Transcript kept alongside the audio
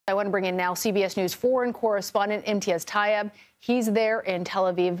I want to bring in now CBS News foreign correspondent Imtiaz Tyab. He's there in Tel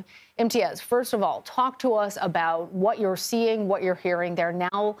Aviv. Imtiaz, first of all, talk to us about what you're seeing, what you're hearing there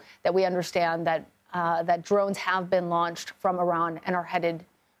now that we understand that that drones have been launched from Iran and are headed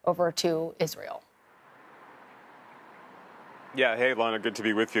over to Israel. Yeah, hey, Lana, good to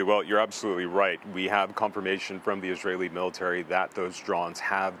be with you. Well, you're absolutely right. We have confirmation from the Israeli military that those drones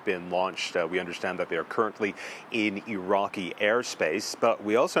have been launched. We understand that they are currently in Iraqi airspace, but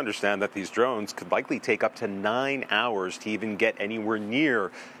we also understand that these drones could likely take up to 9 hours to even get anywhere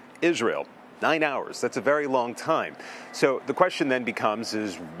near Israel. 9 hours, that's a very long time. So the question then becomes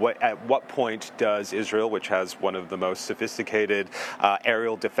at what point does Israel, which has one of the most sophisticated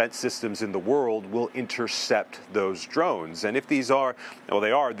aerial defense systems in the world, will intercept those drones? And if these are, well,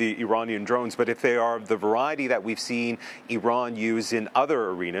 they are the Iranian drones, but if they are the variety that we've seen Iran use in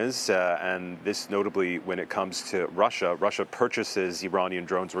other arenas, and this notably when it comes to Russia purchases Iranian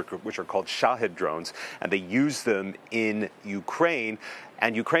drones, which are called Shahed drones, and they use them in Ukraine.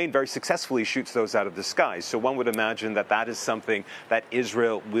 And Ukraine very successfully shoots those out of the sky. So one would imagine that that is something that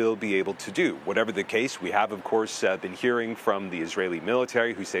Israel will be able to do. Whatever the case, we have, of course, been hearing from the Israeli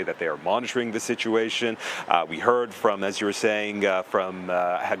military who say that they are monitoring the situation. We heard from, as you were saying, from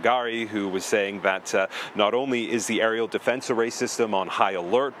Hagari, who was saying that not only is the aerial defense array system on high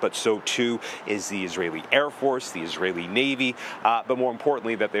alert, but so too is the Israeli Air Force, the Israeli Navy, but more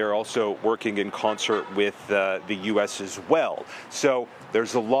importantly, that they are also working in concert with the U.S. as well. So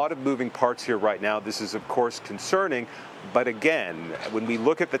there's a lot of moving parts here right now. This is, of course, concerning. But again, when we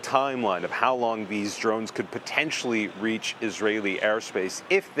look at the timeline of how long these drones could potentially reach Israeli airspace,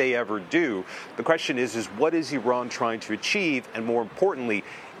 if they ever do, the question is what is Iran trying to achieve? And more importantly,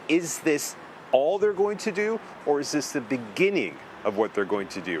 is this all they're going to do, or is this the beginning of what they're going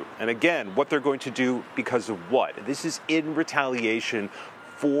to do? And again, what they're going to do because of what? This is in retaliation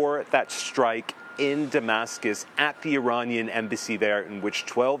for that strike in Damascus at the Iranian embassy there, in which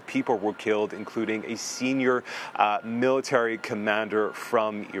 12 people were killed, including a senior military commander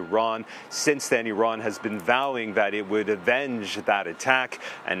from Iran. Since then, Iran has been vowing that it would avenge that attack,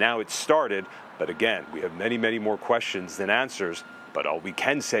 and now it's started. But again, we have many, many more questions than answers. But all we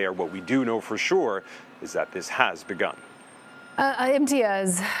can say, or what we do know for sure, is that this has begun.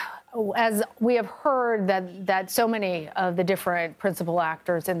 Imtiaz, as we have heard that so many of the different principal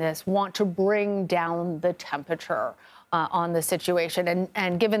actors in this want to bring down the temperature on the situation.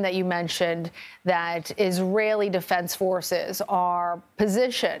 And given that you mentioned that Israeli defense forces are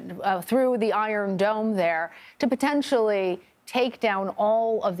positioned through the Iron Dome there to potentially take down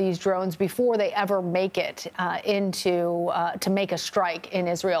all of these drones before they ever make it to make a strike in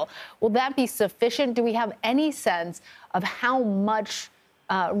Israel, will that be sufficient? Do we have any sense of how much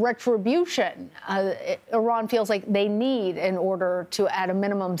retribution Iran feels like they need in order to, at a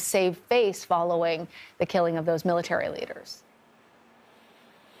minimum, save face following the killing of those military leaders?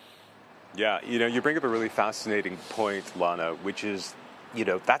 Yeah, you bring up a really fascinating point, Lana, which is,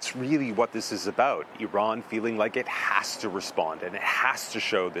 that's really what this is about. Iran feeling like it has to respond and it has to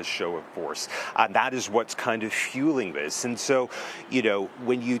show this show of force. And that is what's kind of fueling this. And so,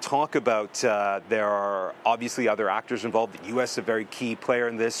 when you talk about there are obviously other actors involved, the U.S. a very key player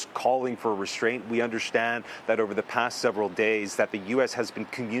in this, calling for restraint. We understand that over the past several days that the U.S. has been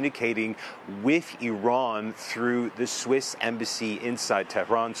communicating with Iran through the Swiss embassy inside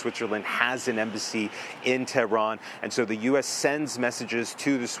Tehran. Switzerland has an embassy in Tehran. And so the U.S. sends messages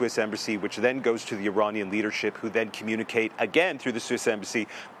to the Swiss embassy, which then goes to the Iranian leadership, who then communicate again through the Swiss embassy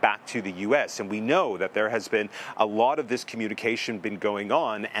back to the U.S. And we know that there has been a lot of this communication been going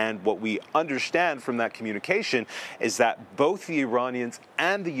on. And what we understand from that communication is that both the Iranians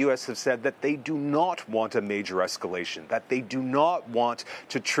and the U.S. have said that they do not want a major escalation, that they do not want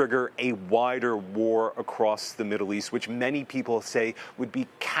to trigger a wider war across the Middle East, which many people say would be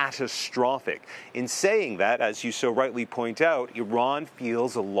catastrophic. In saying that, as you so rightly point out, Iran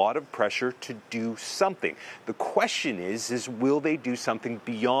feels a lot of pressure to do something. The question is will they do something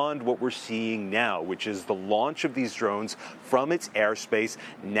beyond what we're seeing now, which is the launch of these drones from its airspace,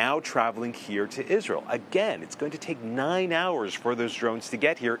 now traveling here to Israel? Again, it's going to take 9 hours for those drones to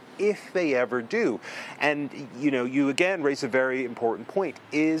get here, if they ever do. And, you again raise a very important point.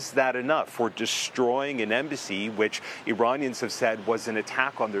 Is that enough for destroying an embassy, which Iranians have said was an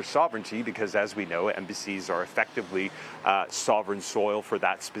attack on their sovereignty? Because, as we know, embassies are effectively sovereign soil soil for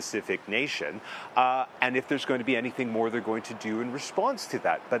that specific nation, and if there's going to be anything more they're going to do in response to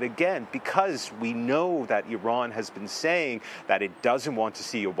that. But again, because we know that Iran has been saying that it doesn't want to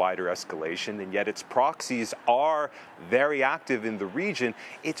see a wider escalation, and yet its proxies are very active in the region,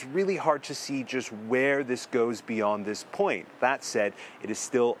 it's really hard to see just where this goes beyond this point. That said, it is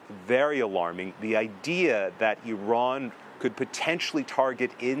still very alarming. The idea that Iran could potentially target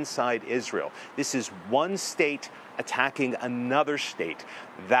inside Israel. This is one state attacking another state.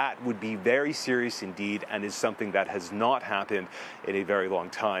 That would be very serious indeed, and is something that has not happened in a very long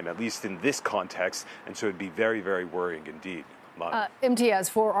time, at least in this context, and so it'd be very, very worrying indeed. Imtiaz,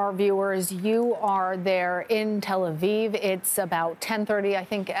 for our viewers, you are there in Tel Aviv. It's about 10:30, I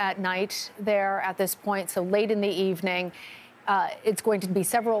think, at night there at this point, so late in the evening. It's going to be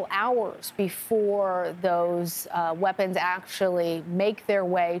several hours before those weapons actually make their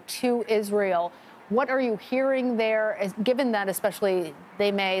way to Israel. What are you hearing there, given that especially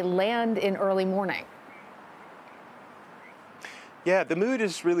they may land in early morning? Yeah, the mood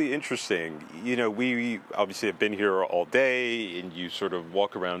is really interesting. You know, we obviously have been here all day, and you sort of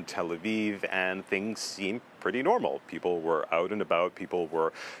walk around Tel Aviv, and things seem pretty normal. People were out and about. People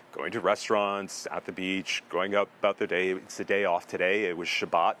were going to restaurants, at the beach, going out about their day. It's the day off today. It was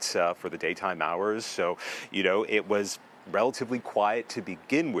Shabbat for the daytime hours. So, you know, it was relatively quiet to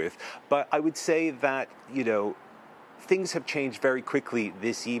begin with. But I would say that, you know, things have changed very quickly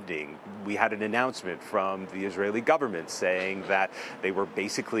this evening. We had an announcement from the Israeli government saying that they were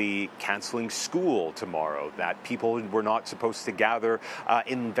basically canceling school tomorrow, that people were not supposed to gather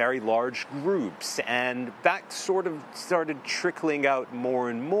in very large groups. And that sort of started trickling out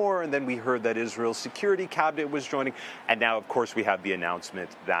more and more. And then we heard that Israel's security cabinet was joining. And now, of course, we have the announcement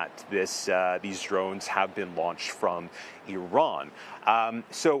that these drones have been launched from Iran.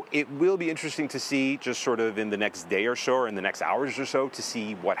 So it will be interesting to see, just sort of in the next day or so, or in the next hours or so, to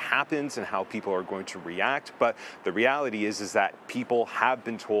see what happens and how people are going to react. But the reality is that people have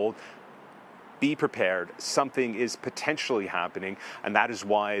been told, be prepared, something is potentially happening, and that is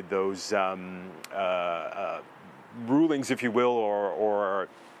why those rulings, if you will, or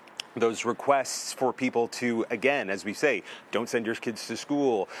those requests for people to, again, as we say, don't send your kids to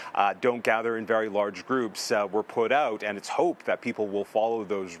school, don't gather in very large groups, were put out, and it's hoped that people will follow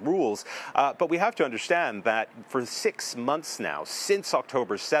those rules. But we have to understand that for 6 months now, since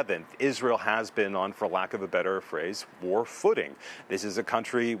October 7th, Israel has been on, for lack of a better phrase, war footing. This is a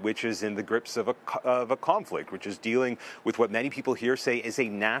country which is in the grips of a conflict, which is dealing with what many people here say is a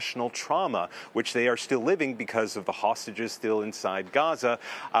national trauma, which they are still living because of the hostages still inside Gaza,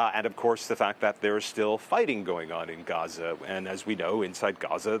 and of course the fact that there is still fighting going on in Gaza. And as we know, inside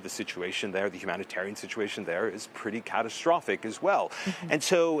Gaza, the situation there, the humanitarian situation there, is pretty catastrophic as well. Mm-hmm. And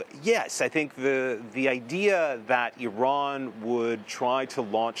so, yes, I think the idea that Iran would try to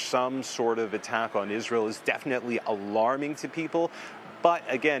launch some sort of attack on Israel is definitely alarming to people. But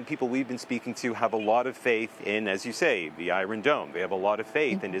again, people we've been speaking to have a lot of faith in, as you say, the Iron Dome. They have a lot of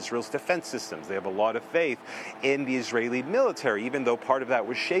faith in Israel's defense systems. They have a lot of faith in the Israeli military, even though part of that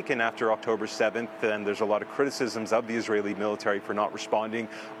was shaken after October 7th. And there's a lot of criticisms of the Israeli military for not responding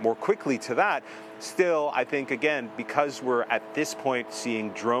more quickly to that. Still, I think, again, because we're at this point seeing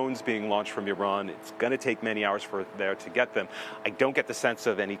drones being launched from Iran, it's going to take many hours for there to get them. I don't get the sense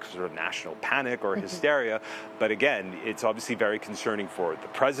of any sort of national panic or hysteria. But again, it's obviously very concerning for the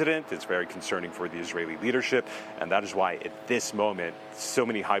president. It's very concerning for the Israeli leadership. And that is why at this moment, so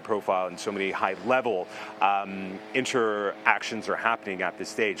many high profile and so many high level interactions are happening at this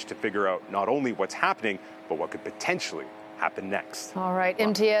stage to figure out not only what's happening, but what could potentially happen next. All right,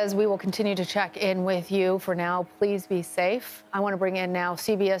 Imtiaz, we will continue to check in with you. For now, please be safe. I want to bring in now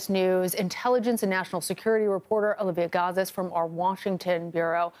CBS News intelligence and national security reporter Olivia Gazis from our Washington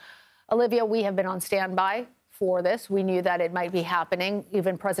bureau. Olivia, we have been on standby for this. We knew that it might be happening.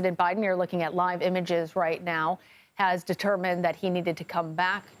 Even President Biden, you're looking at live images right now, has determined that he needed to come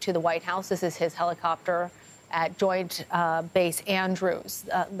back to the White House. This is his helicopter at Joint Base Andrews.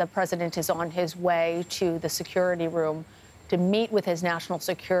 The president is on his way to the security room to meet with his national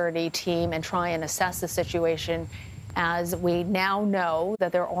security team and try and assess the situation, as we now know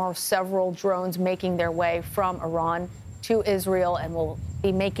that there are several drones making their way from Iran to Israel and will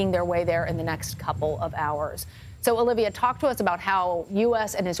be making their way there in the next couple of hours. So, Olivia, talk to us about how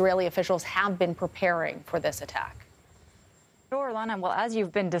U.S. and Israeli officials have been preparing for this attack. Sure, Lana. Well, as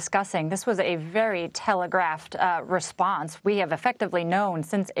you've been discussing, this was a very telegraphed response. We have effectively known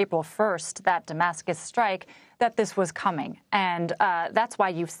since April 1st, that Damascus strike, that this was coming. And that's why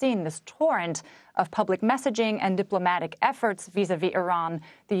you've seen this torrent of public messaging and diplomatic efforts vis-a-vis Iran.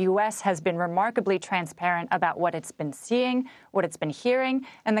 The U.S. has been remarkably transparent about what it's been seeing, what it's been hearing,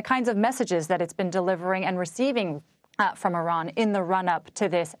 and the kinds of messages that it's been delivering and receiving from Iran in the run-up to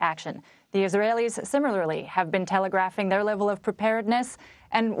this action. The Israelis similarly have been telegraphing their level of preparedness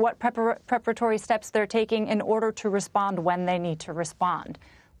and what preparatory steps they're taking in order to respond when they need to respond.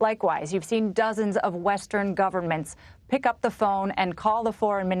 Likewise, you've seen dozens of Western governments pick up the phone and call the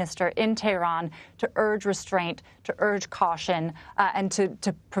foreign minister in Tehran to urge restraint, to urge caution, and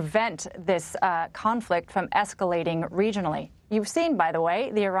to prevent this conflict from escalating regionally. You've seen, by the way,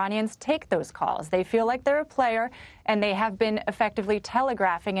 the Iranians take those calls. They feel like they're a player, and they have been effectively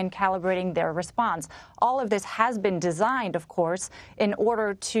telegraphing and calibrating their response. All of this has been designed, of course, in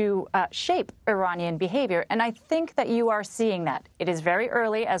order to shape Iranian behavior. And I think that you are seeing that. It is very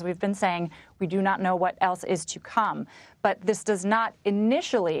early, as we've been saying. We do not know what else is to come. But this does not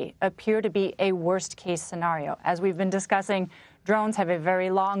initially appear to be a worst-case scenario. As we've been discussing, drones have a very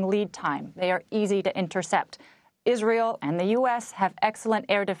long lead time. They are easy to intercept. Israel and the U.S. have excellent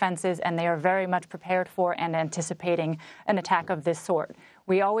air defenses, and they are very much prepared for and anticipating an attack of this sort.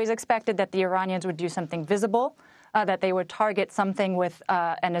 We always expected that the Iranians would do something visible, that they would target something with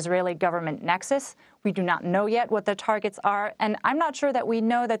an Israeli government nexus. We do not know yet what the targets are, and I'm not sure that we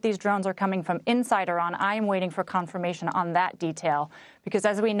know that these drones are coming from inside Iran. I am waiting for confirmation on that detail, because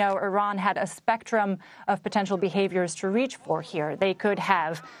as we know, Iran had a spectrum of potential behaviors to reach for here. They could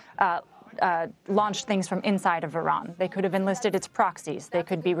have launched things from inside of Iran. They could have enlisted its proxies. They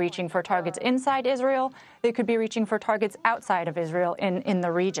could be reaching for targets inside Israel. They could be reaching for targets outside of Israel in the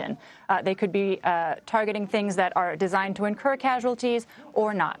region. They could be targeting things that are designed to incur casualties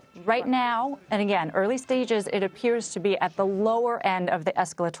or not. Right now, and again, early stages, it appears to be at the lower end of the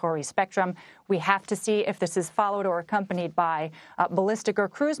escalatory spectrum. We have to see if this is followed or accompanied by ballistic or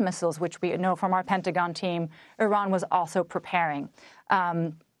cruise missiles, which we know from our Pentagon team Iran was also preparing.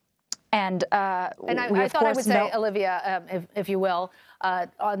 I thought I would say, Olivia, if you will,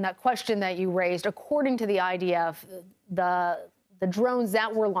 on that question that you raised, according to the IDF, the drones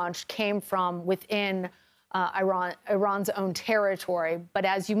that were launched came from within Iran's own territory. But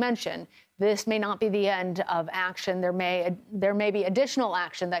as you mentioned, this may not be the end of action. There may be additional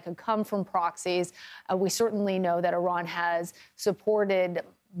action that could come from proxies. We certainly know that Iran has supported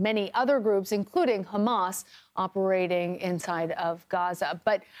many other groups, including Hamas, operating inside of Gaza.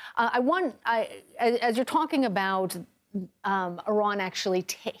 But as you're talking about Iran actually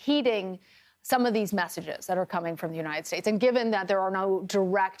heeding some of these messages that are coming from the United States, and given that there are no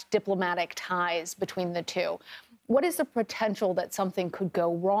direct diplomatic ties between the two, what is the potential that something could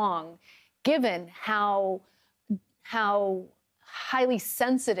go wrong, given how highly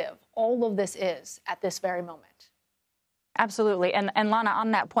sensitive all of this is at this very moment? Absolutely. And Lana,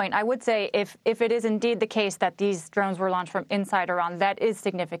 on that point, I would say if it is indeed the case that these drones were launched from inside Iran, that is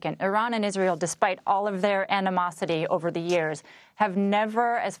significant. Iran and Israel, despite all of their animosity over the years, have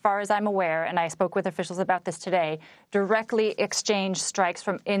never, as far as I'm aware, and I spoke with officials about this today, directly exchanged strikes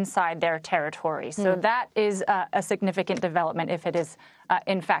from inside their territory. So that is a significant development if it is,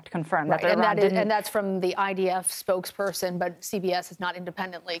 in fact, confirmed. Right. And that's from the IDF spokesperson, but CBS has not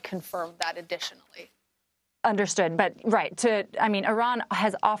independently confirmed that additionally. Understood. But Iran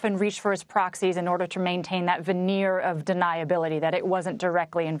has often reached for its proxies in order to maintain that veneer of deniability, that it wasn't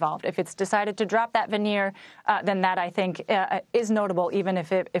directly involved. If it's decided to drop that veneer, then that, I think, is notable, even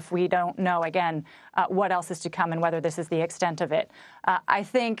if we don't know, again, what else is to come and whether this is the extent of it. I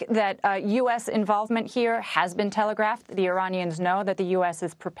think that U.S. involvement here has been telegraphed. The Iranians know that the U.S.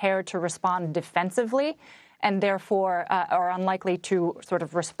 is prepared to respond defensively, and therefore are unlikely to sort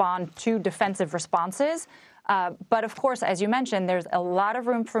of respond to defensive responses. But of course, as you mentioned, there's a lot of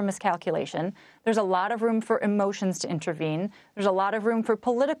room for miscalculation. There's a lot of room for emotions to intervene. There's a lot of room for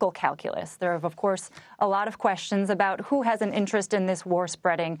political calculus. There are, of course, a lot of questions about who has an interest in this war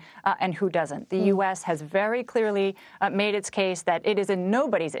spreading and who doesn't. The U.S. has very clearly made its case that it is in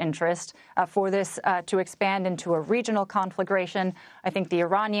nobody's interest for this to expand into a regional conflagration. I think the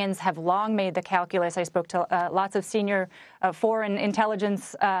Iranians have long made the calculus. I spoke to lots of senior foreign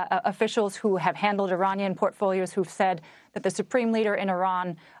intelligence officials who have handled Iranian portfolios who've said that the supreme leader in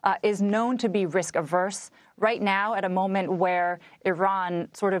Iran is known to be risk averse. Right now, at a moment where Iran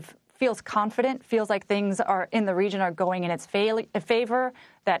sort of feels confident, feels like things are in the region are going in its favor,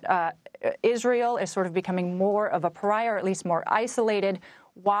 that Israel is sort of becoming more of a pariah, or at least more isolated.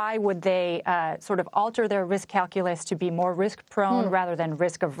 Why would they sort of alter their risk calculus to be more risk-prone rather than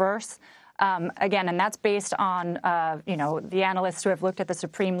risk-averse? Again, and that's based on, the analysts who have looked at the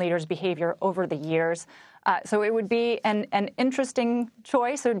supreme leader's behavior over the years. So it would be an interesting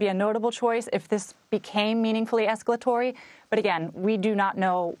choice. It would be a notable choice if this became meaningfully escalatory. But again, we do not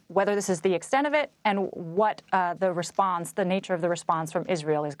know whether this is the extent of it and what the nature of the response from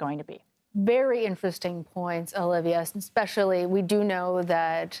Israel is going to be. Very interesting points, Olivia. Especially, we do know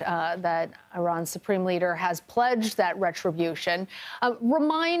that Iran's supreme leader has pledged that retribution.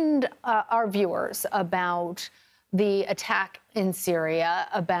 Remind our viewers about the attack in Syria,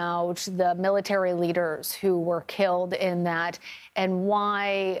 about the military leaders who were killed in that, and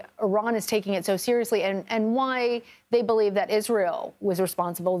why Iran is taking it so seriously, and why they believe that Israel was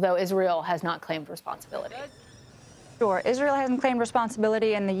responsible, though Israel has not claimed responsibility. Sure. Israel hasn't claimed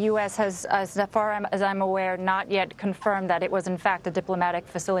responsibility, and the U.S. has, as far as I'm aware, not yet confirmed that it was, in fact, a diplomatic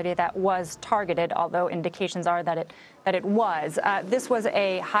facility that was targeted, although indications are that it was. This was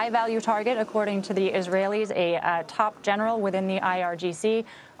a high-value target, according to the Israelis, a top general within the IRGC,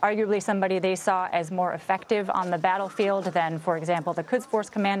 arguably somebody they saw as more effective on the battlefield than, for example, the Quds Force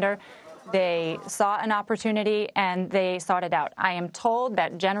commander. They saw an opportunity and they sought it out. I am told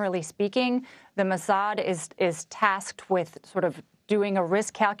that, generally speaking, the Mossad is tasked with sort of doing a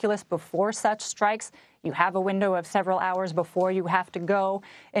risk calculus before such strikes. You have a window of several hours before you have to go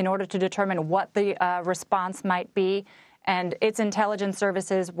in order to determine what the response might be. And its intelligence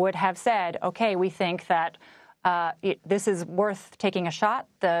services would have said, OK, we think that this is worth taking a shot.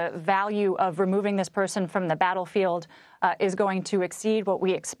 The value of removing this person from the battlefield is going to exceed what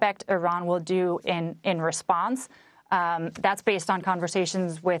we expect Iran will do in response. That's based on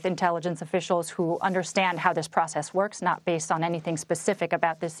conversations with intelligence officials who understand how this process works, not based on anything specific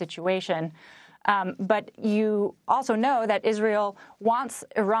about this situation. But you also know that Israel wants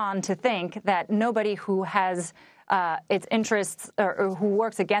Iran to think that nobody who has its interests or who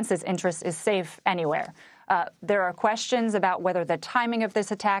works against its interests is safe anywhere. There are questions about whether the timing of this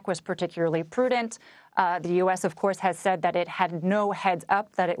attack was particularly prudent. The U.S., of course, has said that it had no heads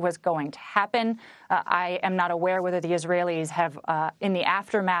up that it was going to happen. I am not aware whether the Israelis have, in the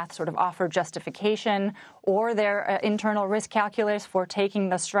aftermath, sort of offered justification or their internal risk calculus for taking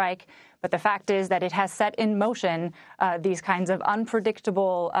the strike. But the fact is that it has set in motion these kinds of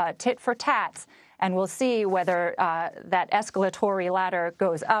unpredictable tit-for-tats, and we'll see whether that escalatory ladder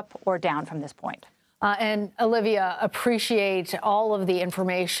goes up or down from this point. And Olivia, appreciate all of the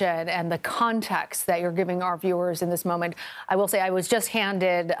information and the context that you're giving our viewers in this moment. I will say I was just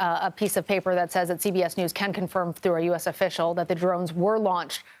handed a piece of paper that says that CBS News can confirm through a U.S. official that the drones were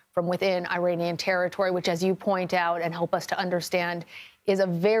launched from within Iranian territory, which, as you point out and help us to understand, is a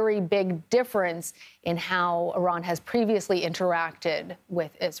very big difference in how Iran has previously interacted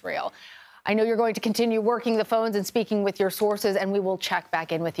with Israel. I know you're going to continue working the phones and speaking with your sources, and we will check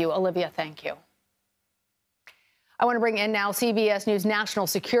back in with you. Olivia, thank you. I want to bring in now CBS News national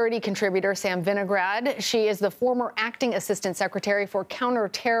security contributor Sam Vinograd. She is the former acting assistant secretary for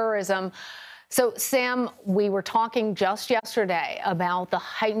counterterrorism. So, Sam, we were talking just yesterday about the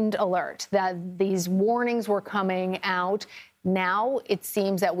heightened alert, that these warnings were coming out. Now it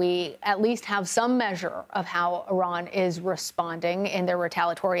seems that we at least have some measure of how Iran is responding in their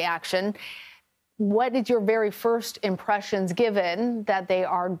retaliatory action. What is your very first impressions, given that they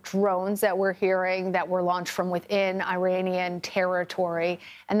are drones that we're hearing that were launched from within Iranian territory,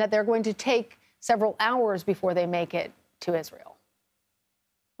 and that they're going to take several hours before they make it to Israel?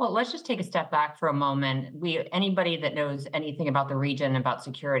 Well, let's just take a step back for a moment. Anybody that knows anything about the region, about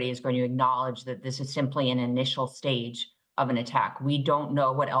security, is going to acknowledge that this is simply an initial stage of an attack. We don't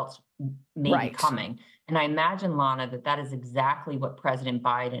know what else may be coming. And I imagine, Lana, that is exactly what President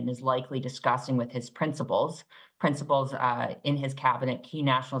Biden is likely discussing with his principals in his cabinet, key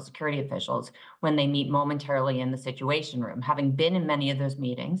national security officials, when they meet momentarily in the Situation Room. Having been in many of those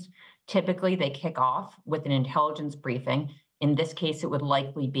meetings, typically they kick off with an intelligence briefing. In this case, it would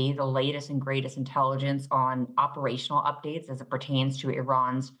likely be the latest and greatest intelligence on operational updates as it pertains to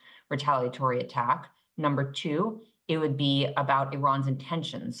Iran's retaliatory attack. Number two, it would be about Iran's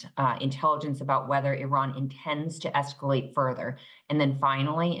intentions, intelligence about whether Iran intends to escalate further. And then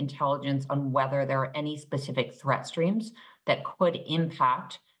finally, intelligence on whether there are any specific threat streams that could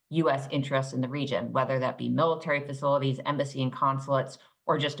impact U.S. interests in the region, whether that be military facilities, embassy and consulates,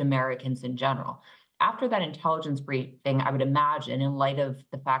 or just Americans in general. After that intelligence briefing, I would imagine, in light of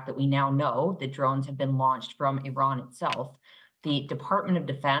the fact that we now know that drones have been launched from Iran itself, the Department of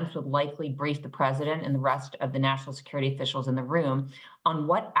Defense would likely brief the president and the rest of the national security officials in the room on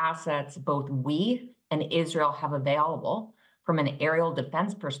what assets both we and Israel have available from an aerial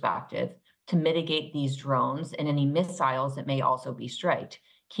defense perspective to mitigate these drones and any missiles that may also be striked.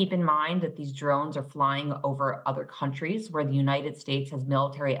 Keep in mind that these drones are flying over other countries where the United States has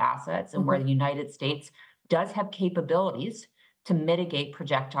military assets and where the United States does have capabilities to mitigate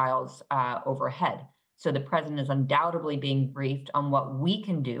projectiles overhead. So the president is undoubtedly being briefed on what we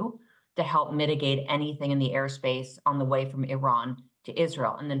can do to help mitigate anything in the airspace on the way from Iran to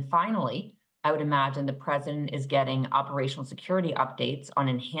Israel. And then finally, I would imagine the president is getting operational security updates on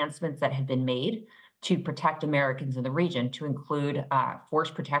enhancements that have been made to protect Americans in the region, to include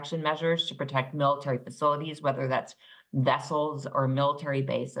force protection measures to protect military facilities, whether that's vessels or military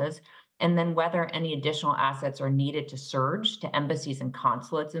bases, and then whether any additional assets are needed to surge to embassies and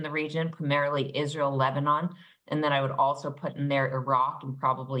consulates in the region, primarily Israel, Lebanon, and then I would also put in there Iraq and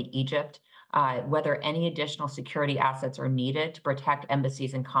probably Egypt, whether any additional security assets are needed to protect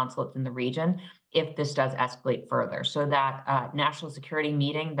embassies and consulates in the region if this does escalate further. So that national security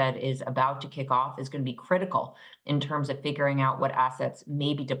meeting that is about to kick off is going to be critical in terms of figuring out what assets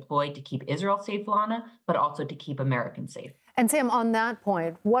may be deployed to keep Israel safe, Lana, but also to keep Americans safe. And Sam, on that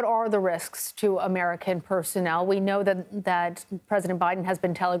point, what are the risks to American personnel? We know that President Biden has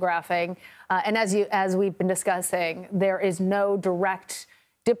been telegraphing, and as we've been discussing, there is no direct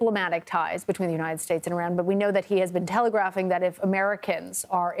diplomatic ties between the United States and Iran. But we know that he has been telegraphing that if Americans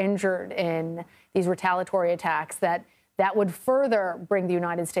are injured in these retaliatory attacks, that would further bring the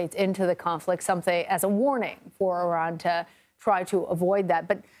United States into the conflict, something as a warning for Iran to try to avoid that.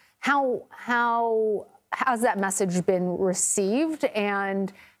 But how's that message been received,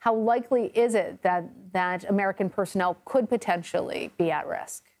 and how likely is it that American personnel could potentially be at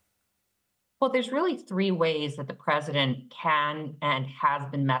risk? Well, there's really three ways that the president can and has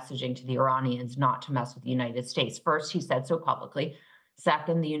been messaging to the Iranians not to mess with the United States. First, he said so publicly.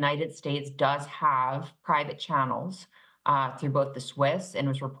 Second, the United States does have private channels through both the Swiss, and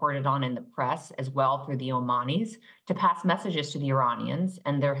was reported on in the press, as well through the Omanis, to pass messages to the Iranians.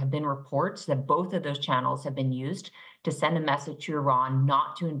 And there have been reports that both of those channels have been used to send a message to Iran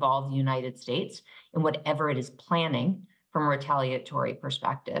not to involve the United States in whatever it is planning from a retaliatory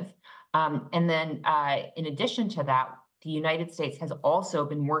perspective. And then in addition to that, the United States has also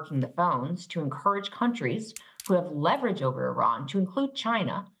been working the phones to encourage countries who have leverage over Iran, to include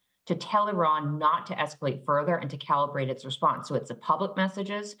China, to tell Iran not to escalate further and to calibrate its response. So it's the public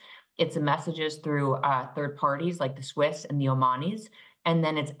messages, it's the messages through third parties like the Swiss and the Omanis, and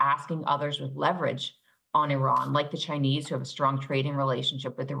then it's asking others with leverage on Iran, like the Chinese, who have a strong trading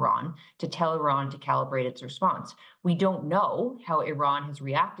relationship with Iran, to tell Iran to calibrate its response. We don't know how Iran has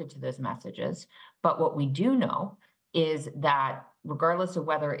reacted to those messages, but what we do know is that regardless of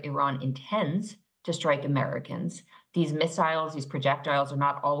whether Iran intends to strike Americans, these missiles, these projectiles are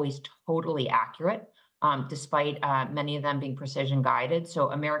not always totally accurate, despite many of them being precision guided.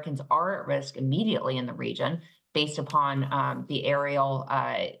 So Americans are at risk immediately in the region based upon the aerial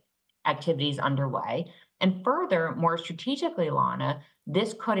activities underway. And further, more strategically, Lana,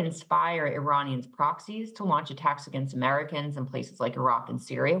 this could inspire Iranian proxies to launch attacks against Americans in places like Iraq and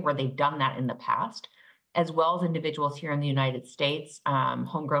Syria, where they've done that in the past, as well as individuals here in the United States,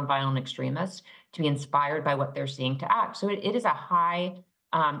 homegrown violent extremists, to be inspired by what they're seeing to act. So it is a high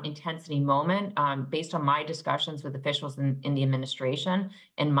intensity moment. Based on my discussions with officials in the administration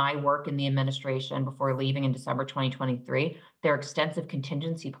and my work in the administration before leaving in December 2023, there are extensive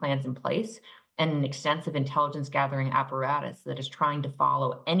contingency plans in place and an extensive intelligence gathering apparatus that is trying to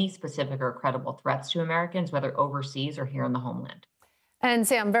follow any specific or credible threats to Americans, whether overseas or here in the homeland. And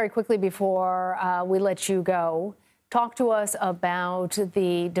Sam, very quickly before we let you go, talk to us about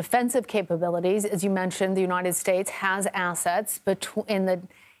the defensive capabilities. As you mentioned, the United States has assets in the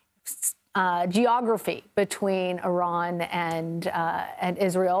geography between Iran and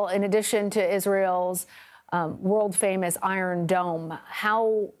Israel, in addition to Israel's world-famous Iron Dome.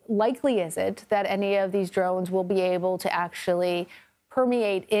 How likely is it that any of these drones will be able to actually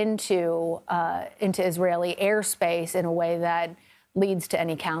permeate into Israeli airspace in a way that leads to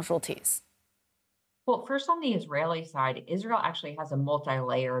any casualties? Well, first on the Israeli side, Israel actually has a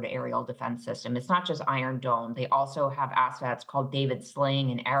multi-layered aerial defense system. It's not just Iron Dome. They also have assets called David Sling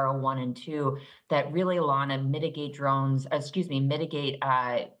and Arrow 1 and 2 that really, Lana, mitigate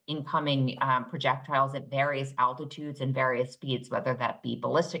incoming projectiles at various altitudes and various speeds, whether that be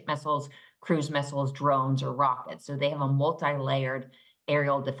ballistic missiles, cruise missiles, drones, or rockets. So they have a multi-layered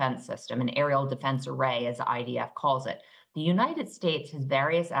aerial defense system, an aerial defense array, as the IDF calls it. The United States has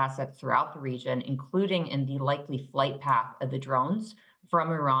various assets throughout the region, including in the likely flight path of the drones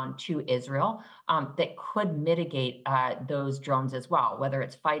from Iran to Israel, that could mitigate those drones as well, whether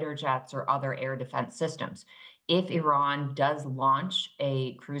it's fighter jets or other air defense systems. If Iran does launch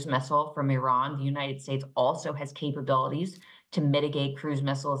a cruise missile from Iran, the United States also has capabilities to mitigate cruise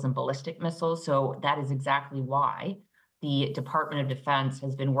missiles and ballistic missiles. So that is exactly why the Department of Defense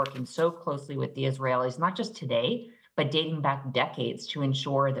has been working so closely with the Israelis, not just today, but dating back decades, to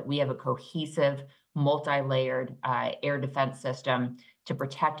ensure that we have a cohesive, multi-layered air defense system to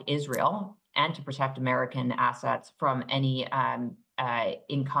protect Israel and to protect American assets from any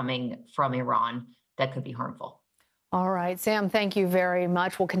incoming from Iran that could be harmful. All right, Sam, thank you very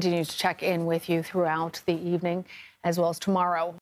much. We'll continue to check in with you throughout the evening as well as tomorrow.